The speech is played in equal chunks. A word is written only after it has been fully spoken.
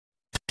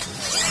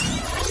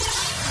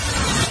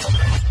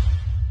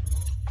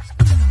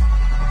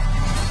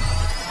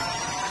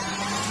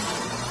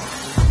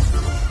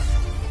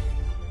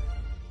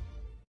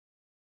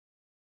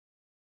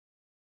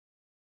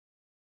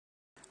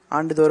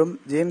ஆண்டுதோறும்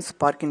James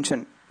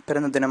Parkinson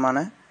பிறந்த தினமான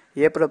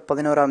ஏப்ரல்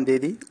 11ஆம்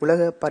தேதி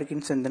உலக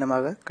பார்க்கின்சன்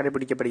தினமாக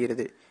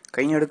கடைபிடிக்கப்படுகிறது.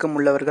 கைநடுக்கம்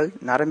உள்ளவர்கள்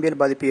நரம்பியல்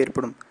பாதிப்பு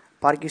ஏற்படும்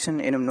பார்க்கின்சன்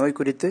எனும் நோய்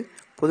குறித்து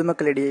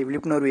பொதுமக்களிடையே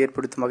விழிப்புணர்வு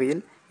ஏற்படுத்தும்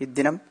வகையில்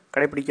இத்தினம்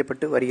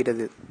கடைபிடிக்கப்பட்டு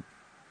வருகிறது.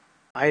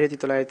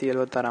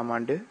 1976ஆம்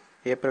ஆண்டு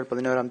ஏப்ரல்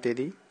 11ஆம்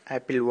தேதி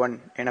ஆப்பிள் 1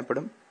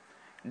 எனப்படும்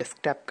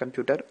டெஸ்க்டாப்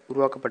கம்ப்யூட்டர்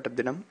உருவாக்கப்பட்ட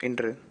தினம்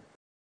இன்று.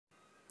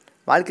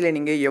 வாழ்க்கையில்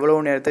நீங்கள் எவ்வளோ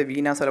நேரத்தை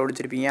வீணாக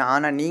செலவழிச்சிருப்பீங்க.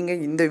 ஆனால்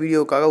நீங்கள் இந்த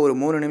வீடியோவுக்காக ஒரு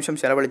 3 நிமிஷம்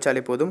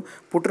செலவழித்தாலே போதும்.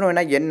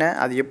 புற்றுநோய்னா என்ன,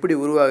 அது எப்படி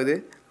உருவாகுது,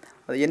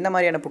 அது என்ன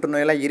மாதிரியான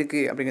புற்றுநோயெல்லாம்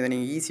இருக்குது அப்படிங்கிறத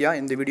நீங்கள் ஈஸியாக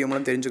இந்த வீடியோ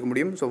மூலம் தெரிஞ்சுக்க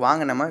முடியும். ஸோ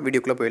வாங்க நம்ம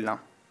வீடியோக்குள்ளே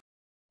போயிடலாம்.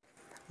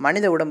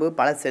 மனித உடம்பு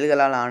பல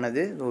செல்களால்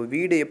ஆனது. ஸோ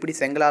வீடு எப்படி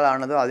செங்கலால்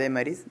ஆனதோ அதே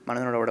மாதிரி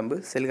மனிதனோட உடம்பு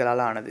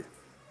செல்களால் ஆனது.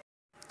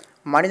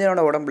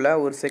 மனிதனோட உடம்பில்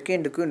ஒரு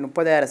செகண்டுக்கு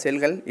 30,000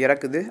 செல்கள்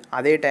இறக்குது.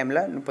 அதே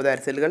டைமில்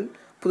 30,000 செல்கள்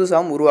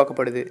புதுசாகவும்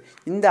உருவாக்கப்படுது.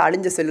 இந்த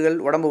அழிஞ்ச செல்கள்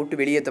உடம்பை விட்டு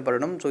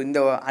வெளியேற்றப்படணும். ஸோ இந்த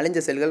அழிஞ்ச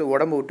செல்கள்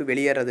உடம்பை விட்டு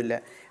வெளியேறதில்லை.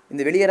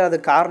 இந்த வெளியேறாத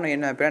காரணம்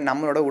என்ன அப்படின்னா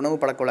நம்மளோட உணவு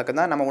பழக்க வழக்கம்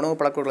தான். நம்ம உணவு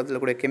பழக்க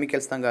வழக்கத்தில் கூடிய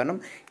கெமிக்கல்ஸ் தான்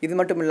காரணம். இது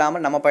மட்டும்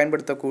இல்லாமல் நம்ம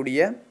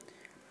பயன்படுத்தக்கூடிய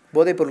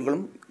போதைப்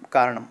பொருட்களும்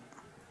காரணம்.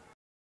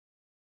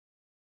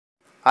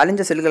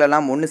 அழிஞ்ச செல்கள்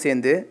எல்லாம் ஒன்று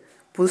சேர்ந்து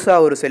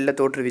புதுசாக ஒரு செல்லை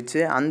தோற்றுவிச்சு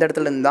அந்த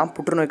இடத்துல இருந்து தான்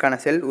புற்றுநோய்க்கான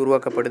செல்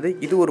உருவாக்கப்படுது.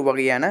 இது ஒரு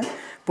வகையான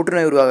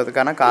புற்றுநோய்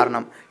உருவாகிறதுக்கான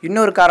காரணம்.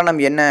 இன்னொரு காரணம்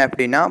என்ன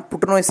அப்படின்னா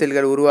புற்றுநோய்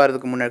செல்கள்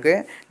உருவாகிறதுக்கு முன்னாடி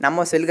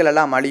நம்ம செல்கள்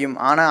எல்லாம் அழியும்.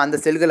 ஆனால் அந்த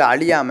செல்கள்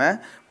அழியாமல்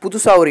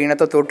புதுசாக ஒரு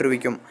இனத்தை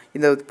தோற்றுவிக்கும்.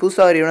 இந்த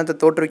புதுசாக ஒரு இனத்தை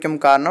தோற்றுவிக்கும்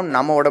காரணம்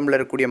நம்ம உடம்புல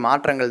இருக்கக்கூடிய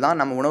மாற்றங்கள் தான்,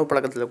 நம்ம உணவு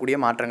பழக்கத்தில் இருக்கக்கூடிய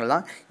மாற்றங்கள்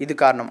தான் இது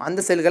காரணம். அந்த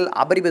செல்கள்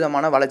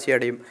அபரிமிதமான வளர்ச்சி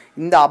அடையும்.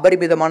 இந்த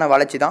அபரிமிதமான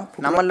வளர்ச்சி தான்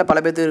நம்மளில் பல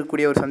பேருக்கு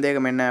இருக்கக்கூடிய ஒரு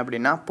சந்தேகம் என்ன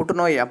அப்படின்னா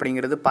புற்றுநோய்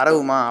அப்படிங்கிறது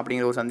பரவுமா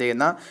அப்படிங்கிற ஒரு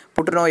சந்தேகம் தான்.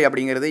 புற்றுநோய்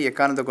அப்படிங்கிறது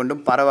எக்காரணத்தை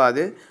கொண்டும்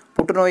பரவாது.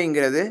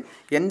 புற்றுநோய்ங்கிறது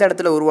எந்த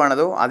இடத்துல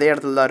உருவானதோ அதே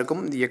இடத்துல தான்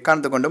இருக்கும். இது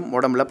எக்காரணத்தை கொண்டும்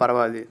உடம்புல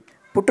பரவாது.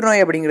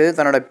 புற்றுநோய் அப்படிங்கிறது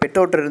தன்னோட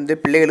பெற்றோற்றிலிருந்து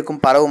பிள்ளைகளுக்கும்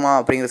பரவுமா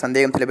அப்படிங்கிற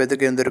சந்தேகம் சில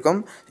பேருக்கு இருந்திருக்கும்.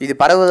 இது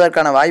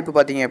பரவுவதற்கான வாய்ப்பு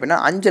பார்த்தீங்க அப்படின்னா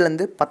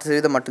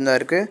 5-10% மட்டும்தான்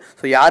இருக்குது.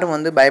 ஸோ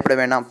யாரும் பயப்பட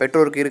வேண்டாம்.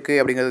 பெற்றோருக்கு இருக்குது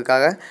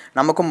அப்படிங்கிறதுக்காக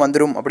நமக்கும்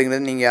வந்துடும்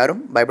அப்படிங்கிறது நீங்கள்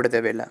யாரும் பயப்பட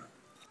தேவையில்லை.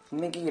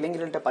 இன்றைக்கி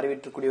இளைஞர்கள்ட்ட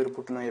பரவிட்டுக்கூடிய ஒரு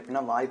புற்றுநோய்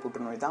அப்படின்னா வாய்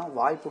புற்றுநோய் தான்.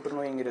 வாய்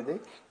புற்றுநோய்ங்கிறது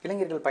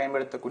இளைஞர்கள்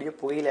பயன்படுத்தக்கூடிய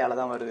புகையிலையால்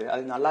தான் வருது.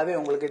 அது நல்லாவே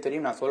உங்களுக்கே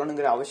தெரியும், நான்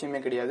சொல்லணுங்கிற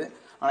அவசியமே கிடையாது.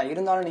 ஆனால்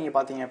இருந்தாலும் நீங்கள்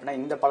பார்த்தீங்க அப்படின்னா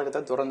இந்த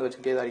பழக்கத்தை தொடர்ந்து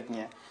வச்சுக்கிட்டே தான்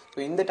இருக்கீங்க. ஸோ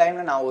இந்த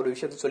டைமில் நான் ஒரு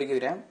விஷயத்த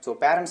சொல்லிக்கிறேன். ஸோ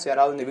பேரண்ட்ஸ்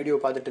யாராவது இந்த வீடியோ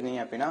பார்த்துட்டு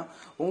இருந்தீங்க அப்படின்னா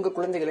உங்கள்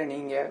குழந்தைகளை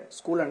நீங்கள்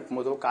ஸ்கூல்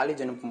அனுப்பும்போதோ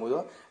காலேஜ் அனுப்பும்போதோ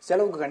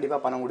செலவுக்கு கண்டிப்பாக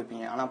பணம்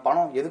கொடுப்பீங்க. ஆனால்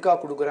பணம் எதுக்காக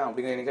கொடுக்குறேன்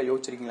அப்படிங்கிற எனக்கு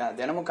யோசிச்சிருக்கீங்களா?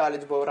 தினமும்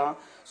காலேஜ் போகிறான்,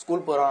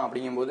 ஸ்கூல் போகிறான்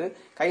அப்படிங்கும்போது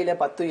கையில்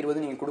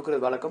 10-20 நீங்கள்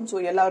கொடுக்குறது வழக்கம். ஸோ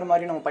எல்லாரும்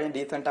மாதிரியும் நம்ம பையன்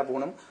டீசெண்டாக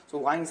போகணும்,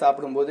 ஸோ வாங்கி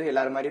சாப்பிடும்போது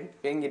எல்லாரும் மாதிரியும்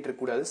ஏங்கிட்டு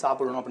இருக்கக்கூடாது,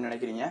 சாப்பிடணும் அப்படின்னு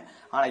நினைக்கிறீங்க.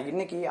 ஆனால்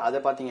இன்னைக்கு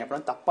அதை பார்த்தீங்க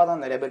அப்படின்னா தப்பாக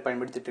தான் நிறைய பேர்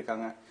பயன்படுத்திட்டு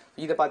இருக்காங்க.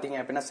 இதை பார்த்தீங்க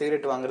அப்படின்னா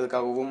சிகரெட்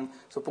வாங்குறதுக்காகவும்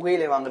ஸோ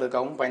புகையிலை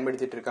வாங்குறதுக்காகவும்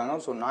பயன்படுத்திட்டு இருக்காங்க.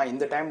 ஸோ நான்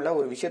இந்த டைமில்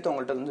ஒரு விஷயத்த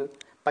உங்கள்கிட்ட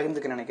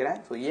பகிர்ந்துக்க நினைக்கிறேன்.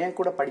 ஸோ ஏன்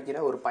கூட படிக்கிற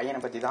ஒரு பையனை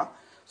பற்றி தான்.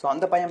 ஸோ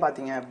அந்த பையன்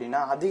பார்த்தீங்க அப்படின்னா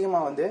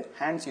அதிகமாக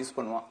ஹேண்ட்ஸ் யூஸ்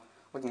பண்ணுவான்.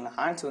 ஓகேங்களா,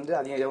 ஹேண்ட்ஸ்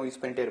அதிகம்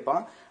யூஸ் பண்ணிட்டே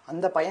இருப்பான்.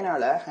 அந்த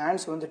பையனால்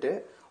ஹேண்ட்ஸ்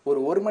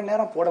ஒரு மணி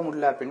நேரம் போட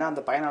முடியல அப்படின்னா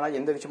அந்த பையனால்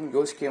எந்த விஷயமும்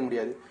யோசிக்கவே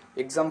முடியாது.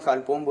 எக்ஸாம்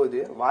ஹால் போகும்போது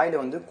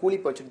வாயில்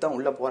கூலிப்பு வச்சுட்டு தான்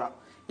உள்ளே போகிறான்.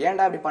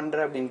 ஏன்டா அப்படி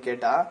பண்ணுற அப்படின்னு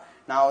கேட்டால்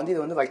நான்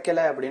இது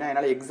வைக்கலை அப்படின்னா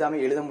என்னால்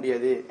எக்ஸாமே எழுத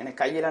முடியாது,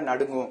 எனக்கு கையெல்லாம்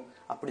நடுங்கும்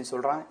அப்படின்னு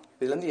சொல்கிறான்.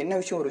 இதுல என்ன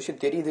விஷயம், ஒரு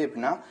விஷயம் தெரியுது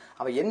அப்படின்னா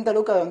அவன் எந்த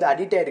அளவுக்கு அதை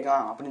அடிக்ட்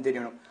ஆயிருக்கான் அப்படின்னு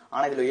தெரியணும்.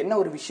 ஆனால் இதில் என்ன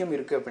ஒரு விஷயம்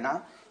இருக்குது அப்படின்னா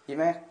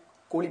இவன்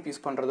கூலிப்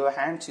யூஸ் பண்ணுறதோ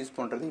ஹேண்ட்ஸ் யூஸ்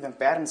பண்ணுறது இவன்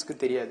பேரண்ட்ஸ்க்கு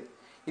தெரியாது.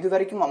 இது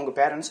வரைக்கும் அவங்க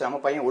பேரண்ட்ஸ் நம்ம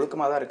பையன்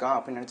ஒழுக்கமாக தான் இருக்கான்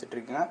அப்படின்னு நினச்சிட்டு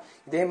இருக்கீங்க.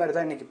 இதே மாதிரி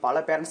தான் இன்னைக்கு பல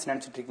பேரண்ட்ஸ்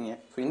நினச்சிட்டு இருக்கீங்க.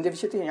 ஸோ இந்த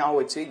விஷயத்தையும் ஞாபகம்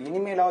வச்சு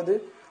இனிமேலாவது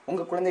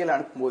உங்கள் குழந்தைகளை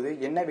அனுப்பும்போது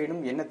என்ன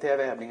வேணும் என்ன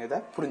தேவை அப்படிங்கிறத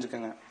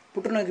புரிஞ்சுக்கோங்க.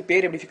 புற்றுநோய்க்கு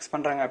பேர் எப்படி ஃபிக்ஸ்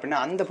பண்ணுறாங்க அப்படின்னா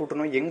அந்த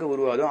புற்றுநோய் எங்கே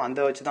உருவாதோ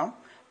அந்த வச்சு தான்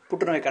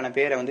புற்றுநோய்க்கான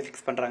பேரை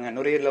ஃபிக்ஸ் பண்ணுறாங்க.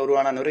 நுரையீரலில்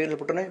உருவான நுரையீரல்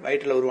புற்றுநோய்,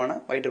 வயிற்றில் உருவான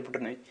வயிற்று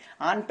புற்றுநோய்.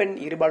 ஆண் பெண்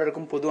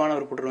இருபாலருக்கும் பொதுவான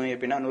ஒரு புற்றுநோய்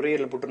அப்படின்னா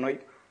நுரையீரல் புற்றுநோய்,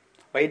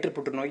 வயிற்று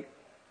புற்றுநோய்,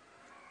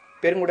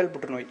 பெருங்குடல்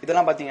புற்றுநோய்.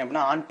 இதெல்லாம் பார்த்தீங்க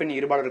அப்படின்னா ஆண் பெண்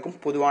இருபாலருக்கும்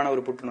பொதுவான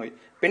ஒரு புற்றுநோய்.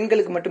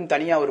 பெண்களுக்கு மட்டும்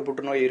தனியாக ஒரு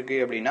புற்றுநோய்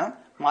இருக்குது அப்படின்னா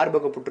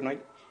மார்பக புற்றுநோய்,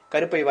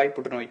 கருப்பை வாய்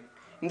புற்றுநோய்.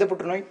 இந்த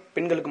புற்றுநோய்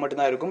பெண்களுக்கு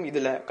மட்டும்தான் இருக்கும்.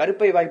 இதில்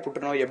கருப்பை வாய்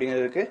புற்றுநோய்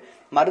அப்படிங்கிறதுக்கு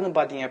மருந்து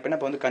பார்த்தீங்க அப்படின்னா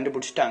இப்போ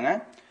கண்டுபிடிச்சிட்டாங்க.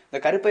 இந்த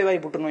கருப்பை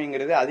வாய்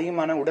புற்றுநோய்ங்கிறது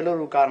அதிகமான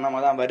உடலுறவு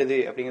காரணமாக தான் வருது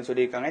அப்படிங்கிற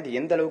சொல்லியிருக்காங்க. இது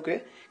எந்த அளவுக்கு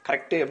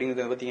கரெக்டு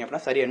அப்படிங்கிறத பார்த்தீங்க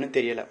அப்படின்னா சரியானு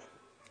தெரியல.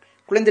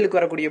 குழந்தைகளுக்கு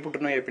வரக்கூடிய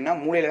புற்றுநோய் அப்படின்னா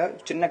மூளையில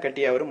சின்ன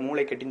கட்டியாக வரும்,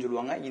 மூளை கட்டின்னு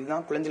சொல்லுவாங்க.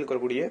 இதுதான் குழந்தைகளுக்கு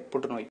வரக்கூடிய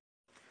புற்றுநோய்.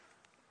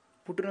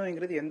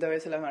 புற்றுநோய்ங்கிறது எந்த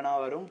வயசுல வேணா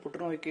வரும்.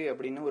 புற்றுநோய்க்கு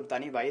அப்படின்னு ஒரு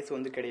தனி வயசு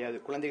கிடையாது.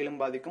 குழந்தைகளும்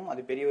பாதிக்கும்,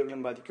 அது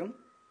பெரியவர்களும் பாதிக்கும்.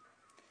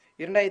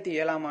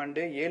 2007ஆம்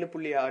ஆண்டு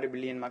 7.6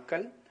 பில்லியன்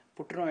மக்கள்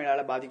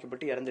புற்றுநோயால்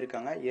பாதிக்கப்பட்டு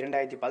இறந்திருக்காங்க.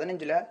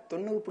 2015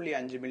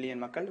 90.5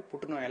 மில்லியன் மக்கள்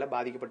புற்றுநோயால்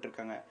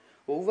பாதிக்கப்பட்டிருக்காங்க.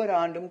 ஒவ்வொரு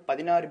ஆண்டும்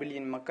 16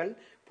 பில்லியன் மக்கள்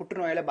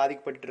புற்றுநோயால்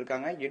பாதிக்கப்பட்டு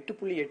இருக்காங்க.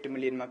 8.8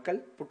 மில்லியன் மக்கள்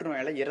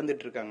புற்றுநோயால்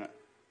இறந்துட்டு இருக்காங்க.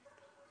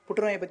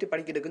 புற்றுநோயை பற்றி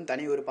படிக்கிறதுக்குன்னு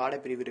தனி ஒரு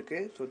பாடப்பிரிவு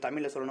இருக்குது. ஸோ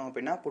தமிழில் சொல்லணும்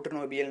அப்படின்னா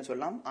புற்றுநோய்பியல்னு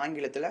சொல்லலாம்,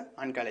 ஆங்கிலத்தில்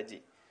ஆன்காலஜி.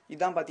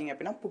 இதான் பார்த்தீங்க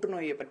அப்படின்னா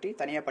புற்றுநோயை பற்றி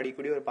தனியாக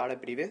படிக்கக்கூடிய ஒரு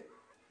பாடப்பிரிவு.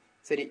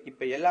 சரி,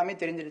 இப்போ எல்லாமே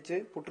தெரிஞ்சிருச்சு.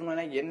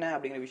 புற்றுநோய்னா என்ன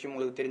அப்படிங்கிற விஷயம்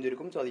உங்களுக்கு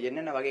தெரிஞ்சிருக்கும். ஸோ அது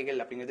என்னென்ன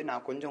வகைகள் அப்படிங்கிறது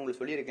நான் கொஞ்சம்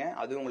உங்களுக்கு சொல்லியிருக்கேன்.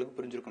 அது உங்களுக்கு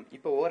புரிஞ்சிருக்கும்.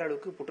 இப்போ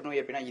ஓரளவுக்கு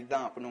புற்றுநோய் அப்படின்னா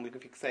இதுதான் அப்படின்னு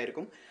உங்களுக்கு ஃபிக்ஸ்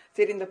ஆயிருக்கும்.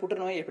 சரி, இந்த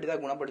புற்றுநோயை எப்படி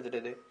தான்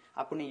குணப்படுத்துறது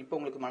அப்படின்னு இப்போ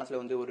உங்களுக்கு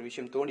மனசுல வந்து ஒரு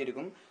விஷயம் தோண்டி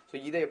இருக்கும். ஸோ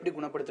இதை எப்படி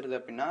குணப்படுத்துறது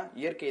அப்படின்னா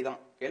இயற்கை தான்.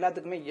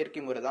 எல்லாத்துக்குமே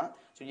இயற்கை முறை தான்.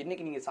 ஸோ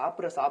இன்னைக்கு நீங்க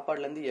சாப்பிட்ற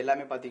சாப்பாடுல இருந்து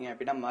எல்லாமே பாத்தீங்க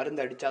அப்படின்னா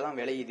மருந்து அடிச்சாதான்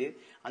விளையுது.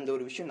 அந்த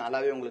ஒரு விஷயம்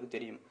நல்லாவே உங்களுக்கு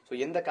தெரியும். ஸோ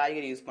எந்த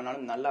காய்கறி யூஸ்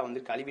பண்ணாலும் நல்லா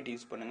வந்து கழுவிட்டு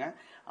யூஸ் பண்ணுங்க.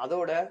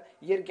 அதோட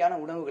இயற்கையான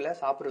உணவுகளை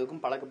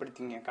சாப்பிட்றதுக்கும்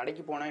பழக்கப்படுத்திங்க.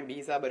 கடைக்கு போனேன்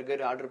பீஸா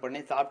பர்கர் ஆர்டர் பண்ணி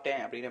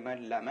சாப்பிட்டேன் அப்படிங்கிற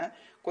மாதிரி இல்லாம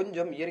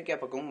கொஞ்சம் இயற்கை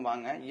பக்கமும்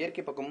வாங்க.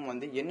 இயற்கை பக்கமும்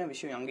வந்து என்ன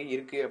விஷயம் அங்கே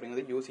இருக்கு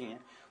அப்படிங்கறத யோசிங்க.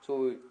 ஸோ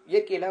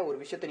இயற்கையில ஒரு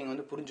விஷயத்தை நீங்க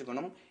வந்து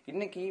புரிஞ்சுக்கணும்.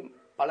 இன்னைக்கு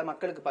பல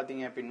மக்களுக்கு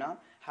பாத்தீங்க அப்படின்னா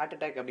ஹார்ட்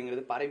அட்டாக்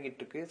அப்படிங்கிறது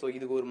பரவிக்கிட்டு இருக்கு. ஸோ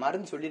இதுக்கு ஒரு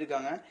மருந்து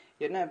சொல்லியிருக்காங்க.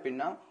 என்ன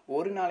அப்படின்னா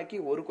ஒரு நாளைக்கு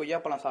ஒரு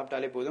கொய்யாப்பழம்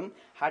சாப்பிட்டாலே போதும்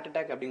ஹார்ட்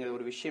அட்டாக் அப்படிங்கிற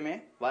ஒரு விஷயமே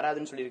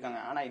வராதுன்னு சொல்லியிருக்காங்க.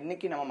 ஆனா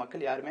இன்னைக்கு நம்ம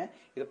மக்கள் யாருமே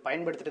இதை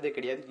பயன்படுத்துறதே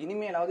கிடையாது.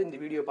 இனிமேலாவது இந்த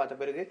வீடியோ பார்த்த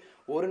பிறகு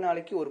ஒரு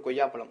நாளைக்கு ஒரு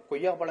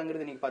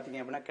கொய்யாப்பழங்கிறது நீங்க பாத்தீங்க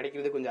அப்படின்னா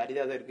கிடைக்கிறது கொஞ்சம்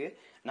அரிதா தான் இருக்கு.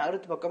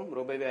 நகரத்து பக்கம்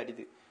ரொம்பவே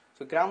அரிது.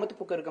 ஸோ கிராமத்து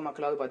பக்கம் இருக்க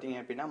மக்களாவது பாத்தீங்க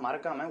அப்படின்னா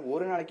மறக்காம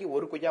ஒரு நாளைக்கு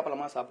ஒரு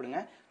கொய்யாப்பழமா சாப்பிடுங்க.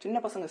 சின்ன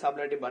பசங்க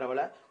சாப்பிடாட்டி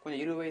பரவாயில்ல,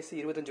 கொஞ்சம் 20 வயசு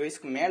 25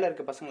 வயசுக்கு மேல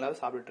இருக்க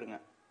பசங்களாவது சாப்பிட்டுருங்க.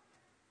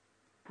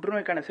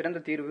 புற்றுநோய்க்கான சிறந்த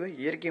தீர்வு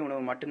இயற்கை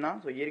உணவு மட்டும்தான்.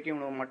 ஸோ இயற்கை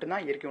உணவு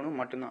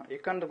மட்டும்தான்.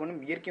 எக்காரணத்தை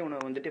கொண்டும் இயற்கை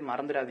உணவு வந்துட்டு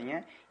மறந்துடாதீங்க.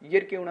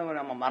 இயற்கை உணவை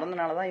நம்ம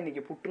மறந்தனால தான்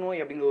இன்னைக்கு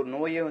புற்றுநோய் அப்படிங்கிற ஒரு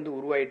நோயே வந்து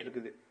உருவாயிட்டு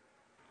இருக்குது.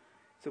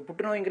 ஸோ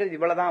புற்றுநோய்ங்கிறது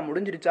இவ்வளவுதான்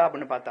முடிஞ்சிருச்சா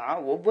அப்படின்னு பார்த்தா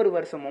ஒவ்வொரு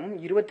வருஷமும்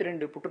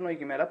 22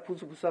 புற்றுநோய்க்கு மேல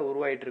புதுசா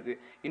உருவாயிட்டு இருக்கு.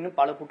 இன்னும்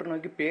பல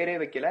புற்றுநோய்க்கு பேரே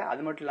வைக்கல.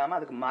 அது மட்டும் இல்லாம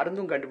அதுக்கு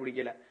மருந்தும்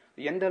கண்டுபிடிக்கல.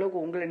 எந்த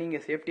அளவுக்கு உங்களை நீங்க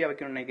சேஃப்டியா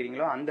வைக்கணும்னு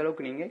நினைக்கிறீங்களோ அந்த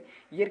அளவுக்கு நீங்க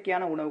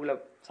இயற்கையான உணவுகளை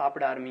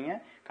சாப்பிட ஆரம்பிங்க.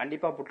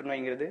 கண்டிப்பா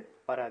புற்றுநோய்ங்கிறது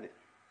வராது.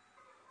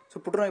 ஸோ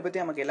புற்றுநோயை பற்றி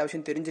நமக்கு எல்லா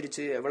விஷயம்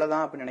தெரிஞ்சிருச்சு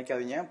எவ்வளோதான் அப்படின்னு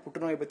நினைக்காதீங்க.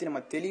 புற்றுநோயை பற்றி நம்ம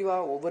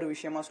தெளிவாக ஒவ்வொரு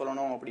விஷயமா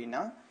சொல்லணும்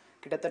அப்படின்னா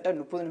கிட்டத்தட்ட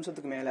 30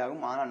 நிமிஷத்துக்கு மேலே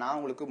ஆகும். ஆனால் நான்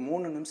உங்களுக்கு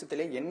 3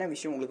 நிமிஷத்துல என்ன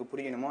விஷயம் உங்களுக்கு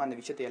புரியணுமோ அந்த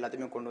விஷயத்தை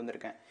எல்லாத்தையுமே கொண்டு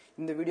வந்திருக்கேன்.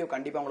 இந்த வீடியோ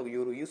கண்டிப்பாக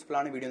உங்களுக்கு ஒரு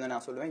யூஸ்ஃபுல்லான வீடியோ தான்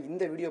நான் சொல்லுவேன்.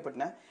 இந்த வீடியோ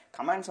பற்றின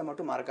கமெண்ட்ஸை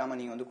மட்டும் மறக்காம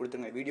நீங்கள் வந்து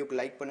கொடுத்துருங்க. வீடியோக்கு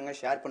லைக் பண்ணுங்க,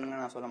 ஷேர் பண்ணுங்க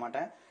நான் சொல்ல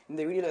மாட்டேன்.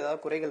 இந்த வீடியோவில்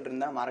ஏதாவது குறைகள்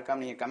இருந்தால்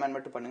மறக்காம நீங்கள் கமெண்ட்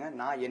மட்டும் பண்ணுங்க.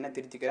 நான் என்ன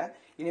திருத்திக்கிறேன்.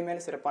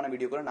 இனிமேல் சிறப்பான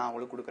வீடியோக்களை நான்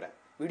உங்களுக்கு கொடுக்குறேன்.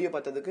 வீடியோ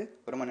பார்த்ததுக்கு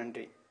ரொம்ப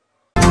நன்றி.